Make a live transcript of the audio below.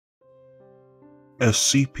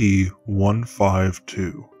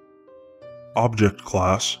SCP-152. Object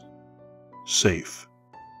Class: Safe.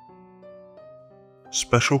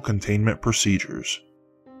 Special Containment Procedures.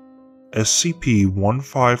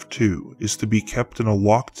 SCP-152 is to be kept in a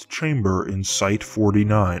locked chamber in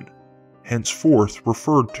Site-49, henceforth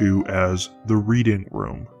referred to as the Reading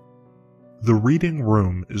Room. The Reading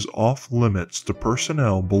Room is off-limits to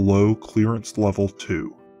personnel below Clearance Level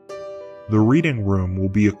 2. The Reading Room will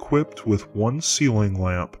be equipped with one ceiling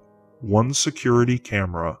lamp, one security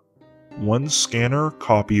camera, one scanner,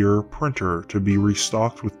 copier, printer to be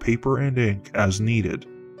restocked with paper and ink as needed,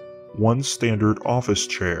 one standard office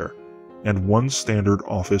chair, and one standard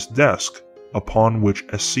office desk upon which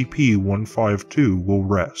SCP-152 will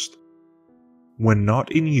rest. When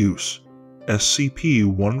not in use,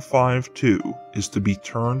 SCP-152 is to be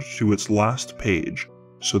turned to its last page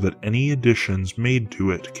so that any additions made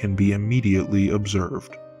to it can be immediately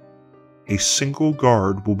observed. A single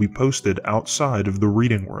guard will be posted outside of the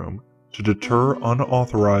reading room to deter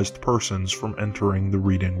unauthorized persons from entering the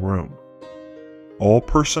reading room. All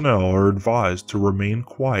personnel are advised to remain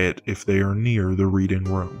quiet if they are near the reading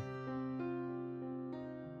room.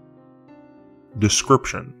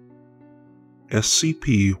 Description: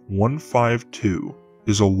 SCP-152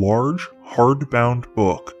 is a large, hardbound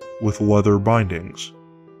book with leather bindings.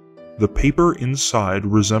 The paper inside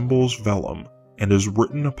resembles vellum and is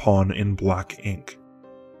written upon in black ink.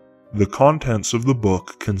 The contents of the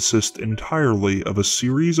book consist entirely of a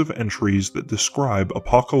series of entries that describe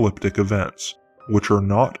apocalyptic events, which are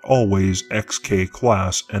not always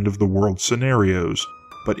XK-class end-of-the-world scenarios,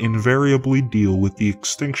 but invariably deal with the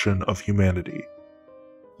extinction of humanity.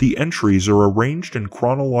 The entries are arranged in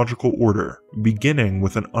chronological order, beginning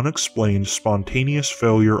with an unexplained spontaneous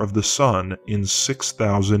failure of the sun in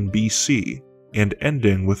 6000 BC, and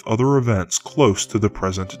ending with other events close to the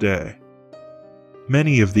present day.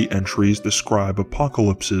 Many of the entries describe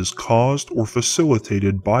apocalypses caused or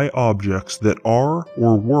facilitated by objects that are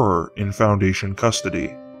or were in Foundation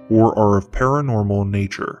custody, or are of paranormal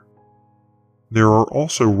nature. There are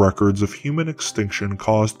also records of human extinction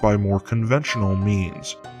caused by more conventional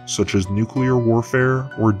means, such as nuclear warfare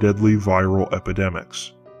or deadly viral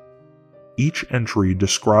epidemics. Each entry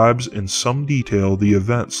describes in some detail the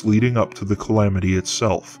events leading up to the calamity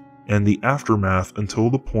itself, and the aftermath until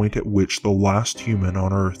the point at which the last human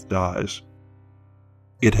on Earth dies.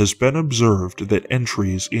 It has been observed that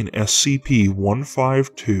entries in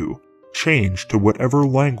SCP-152 change to whatever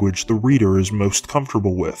language the reader is most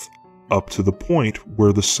comfortable with, up to the point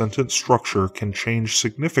where the sentence structure can change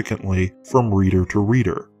significantly from reader to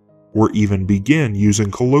reader, or even begin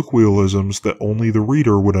using colloquialisms that only the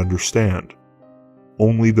reader would understand.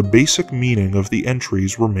 Only the basic meaning of the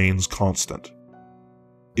entries remains constant.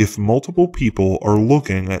 If multiple people are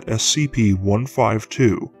looking at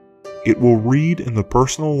SCP-152, it will read in the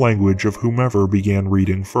personal language of whomever began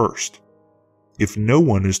reading first. If no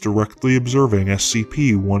one is directly observing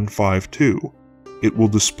SCP-152, it will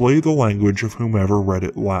display the language of whomever read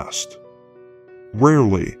it last.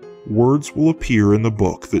 Rarely, words will appear in the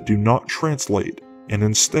book that do not translate and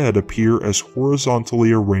instead appear as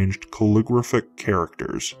horizontally arranged calligraphic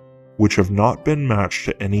characters, which have not been matched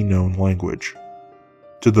to any known language.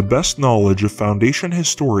 To the best knowledge of Foundation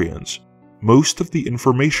historians, most of the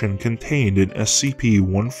information contained in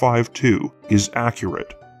SCP-152 is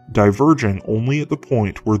accurate, diverging only at the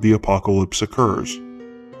point where the apocalypse occurs.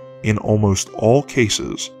 In almost all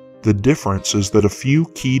cases, the difference is that a few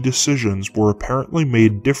key decisions were apparently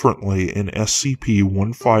made differently in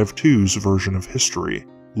SCP-152's version of history,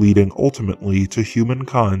 leading ultimately to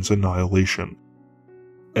humankind's annihilation.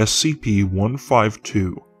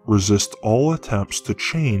 SCP-152 resists all attempts to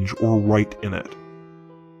change or write in it.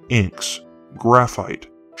 Inks, graphite,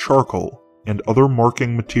 charcoal, and other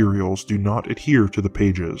marking materials do not adhere to the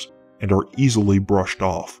pages and are easily brushed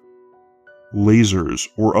off. Lasers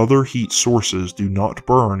or other heat sources do not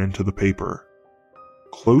burn into the paper.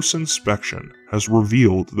 Close inspection has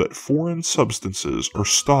revealed that foreign substances are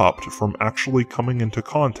stopped from actually coming into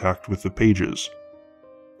contact with the pages.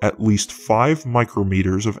 At least 5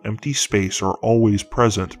 micrometers of empty space are always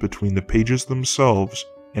present between the pages themselves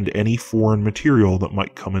and any foreign material that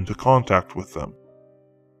might come into contact with them.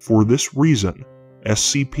 For this reason,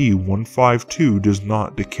 SCP-152 does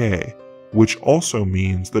not decay, which also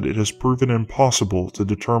means that it has proven impossible to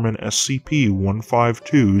determine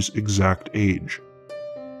SCP-152's exact age.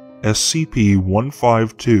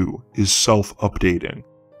 SCP-152 is self-updating,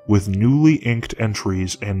 with newly inked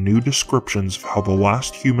entries and new descriptions of how the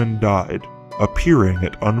last human died appearing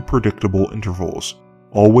at unpredictable intervals,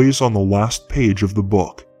 always on the last page of the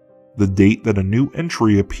book, The date that a new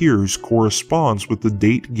entry appears corresponds with the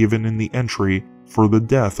date given in the entry for the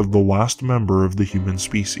death of the last member of the human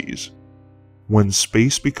species. When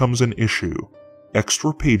space becomes an issue,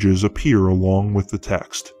 extra pages appear along with the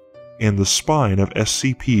text, and the spine of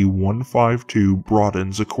SCP-152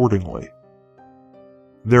 broadens accordingly.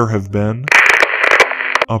 There have been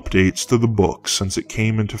updates to the book since it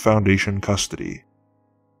came into Foundation custody.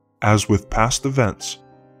 As with past events,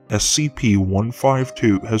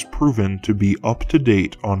 SCP-152 has proven to be up to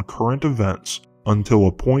date on current events until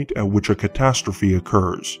a point at which a catastrophe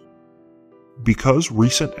occurs. Because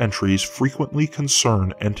recent entries frequently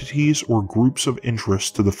concern entities or groups of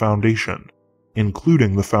interest to the Foundation,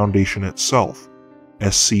 including the Foundation itself,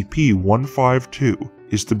 SCP-152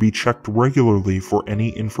 is to be checked regularly for any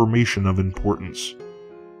information of importance.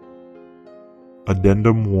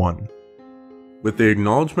 Addendum 1. With the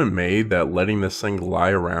acknowledgement made that letting this thing lie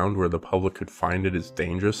around where the public could find it is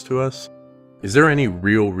dangerous to us, is there any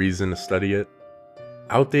real reason to study it?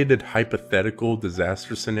 Outdated hypothetical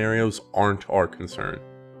disaster scenarios aren't our concern.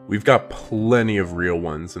 We've got plenty of real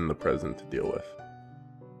ones in the present to deal with.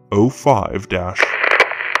 05-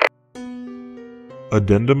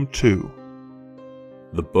 Addendum 2.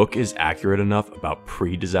 The book is accurate enough about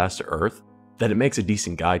pre-disaster Earth that it makes a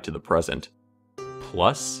decent guide to the present.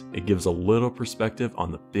 Plus, it gives a little perspective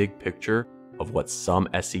on the big picture of what some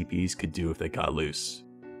SCPs could do if they got loose.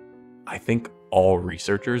 I think all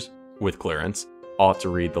researchers, with clearance, ought to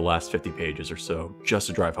read the last 50 pages or so just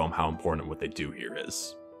to drive home how important what they do here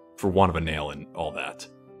is, for want of a nail in all that.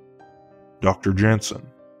 Dr. Jansen.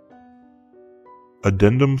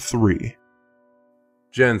 Addendum 3.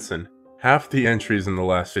 Jensen, half the entries in the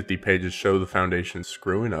last 50 pages show the Foundation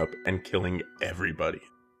screwing up and killing everybody.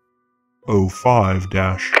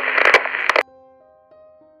 05-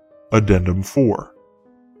 Addendum 4.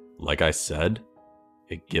 Like I said,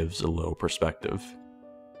 it gives a little perspective.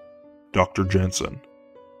 Dr. Jensen.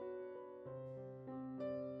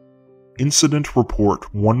 Incident Report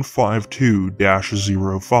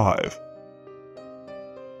 152-05.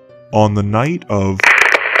 On the night of,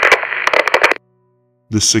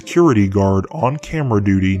 the security guard on camera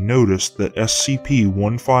duty noticed that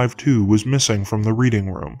SCP-152 was missing from the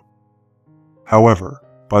reading room. However,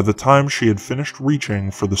 by the time she had finished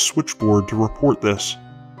reaching for the switchboard to report this,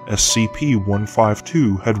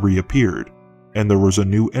 SCP-152 had reappeared, and there was a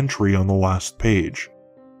new entry on the last page.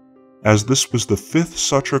 As this was the 5th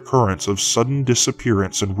such occurrence of sudden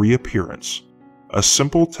disappearance and reappearance, a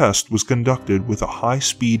simple test was conducted with a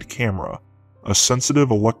high-speed camera, a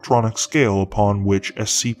sensitive electronic scale upon which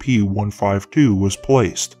SCP-152 was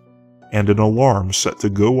placed, and an alarm set to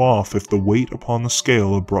go off if the weight upon the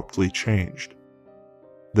scale abruptly changed.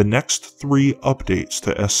 The next 3 updates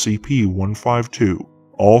to SCP-152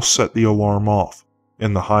 all set the alarm off,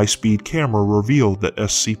 and the high-speed camera revealed that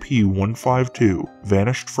SCP-152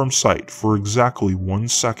 vanished from sight for exactly 1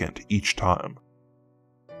 second each time.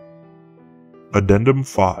 Addendum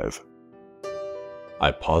 5.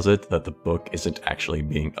 I posit that the book isn't actually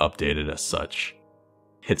being updated as such.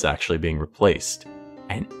 It's actually being replaced,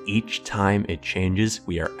 and each time it changes,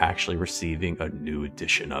 we are actually receiving a new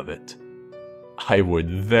edition of it. I would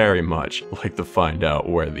very much like to find out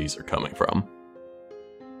where these are coming from.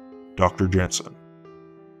 Dr. Jansen.